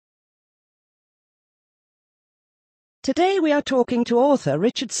Today we are talking to author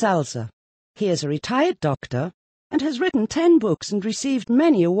Richard Selzer. He is a retired doctor and has written 10 books and received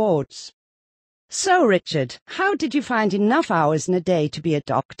many awards. So, Richard, how did you find enough hours in a day to be a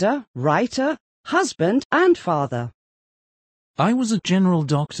doctor, writer, husband and father? I was a general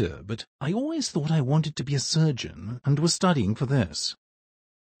doctor, but I always thought I wanted to be a surgeon and was studying for this.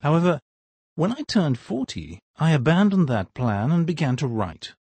 However, when I turned 40, I abandoned that plan and began to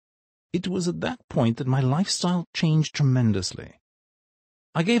write. It was at that point that my lifestyle changed tremendously.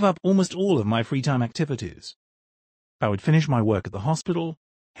 I gave up almost all of my free time activities. I would finish my work at the hospital,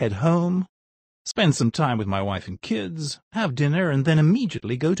 head home, spend some time with my wife and kids, have dinner, and then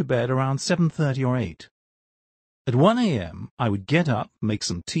immediately go to bed around 7:30 or 8. At 1 a.m., I would get up, make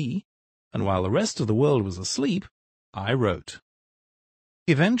some tea, and while the rest of the world was asleep, I wrote.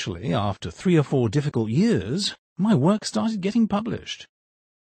 Eventually, after 3 or 4 difficult years, my work started getting published.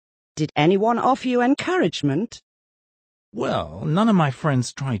 Did anyone offer you encouragement? Well, none of my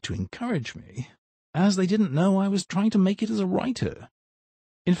friends tried to encourage me, as they didn't know I was trying to make it as a writer.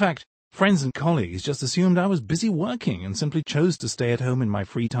 In fact, friends and colleagues just assumed I was busy working and simply chose to stay at home in my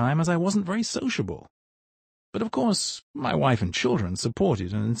free time as I wasn't very sociable. But of course, my wife and children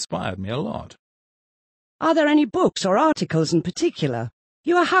supported and inspired me a lot. Are there any books or articles in particular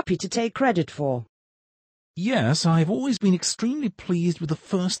you are happy to take credit for? Yes, I've always been extremely pleased with the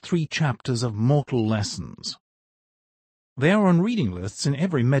first 3 chapters of Mortal Lessons. They are on reading lists in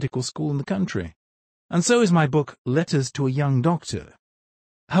every medical school in the country, and so is my book Letters to a Young Doctor.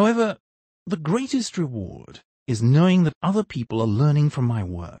 However, the greatest reward is knowing that other people are learning from my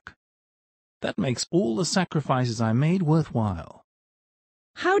work. That makes all the sacrifices I made worthwhile.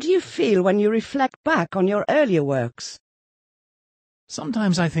 How do you feel when you reflect back on your earlier works?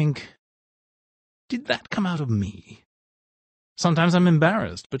 Sometimes I think, did that come out of me? Sometimes I'm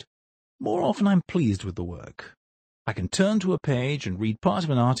embarrassed, but more often I'm pleased with the work. I can turn to a page and read part of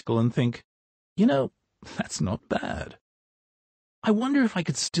an article and think, that's not bad. I wonder if I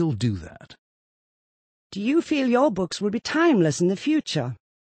could still do that. Do you feel your books will be timeless in the future?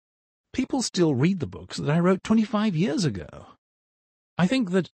 People still read the books that I wrote 25 years ago. I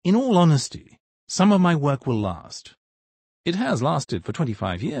think that, in all honesty, some of my work will last. It has lasted for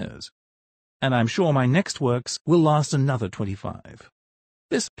 25 years. And I'm sure my next works will last another 25.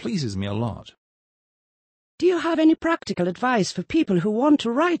 This pleases me a lot. Do you have any practical advice for people who want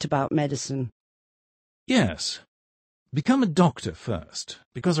to write about medicine? Yes. Become a doctor first,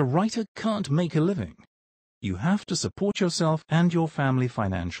 because a writer can't make a living. You have to support yourself and your family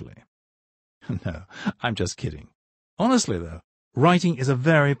financially. No, I'm just kidding. Honestly, though, writing is a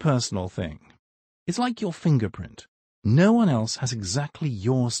very personal thing. It's like your fingerprint. No one else has exactly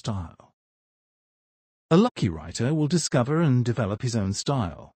your style. A lucky writer will discover and develop his own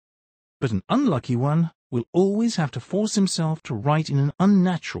style, but an unlucky one will always have to force himself to write in an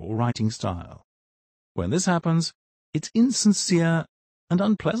unnatural writing style. When this happens, it's insincere and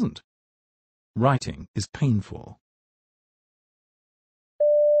unpleasant. Writing is painful.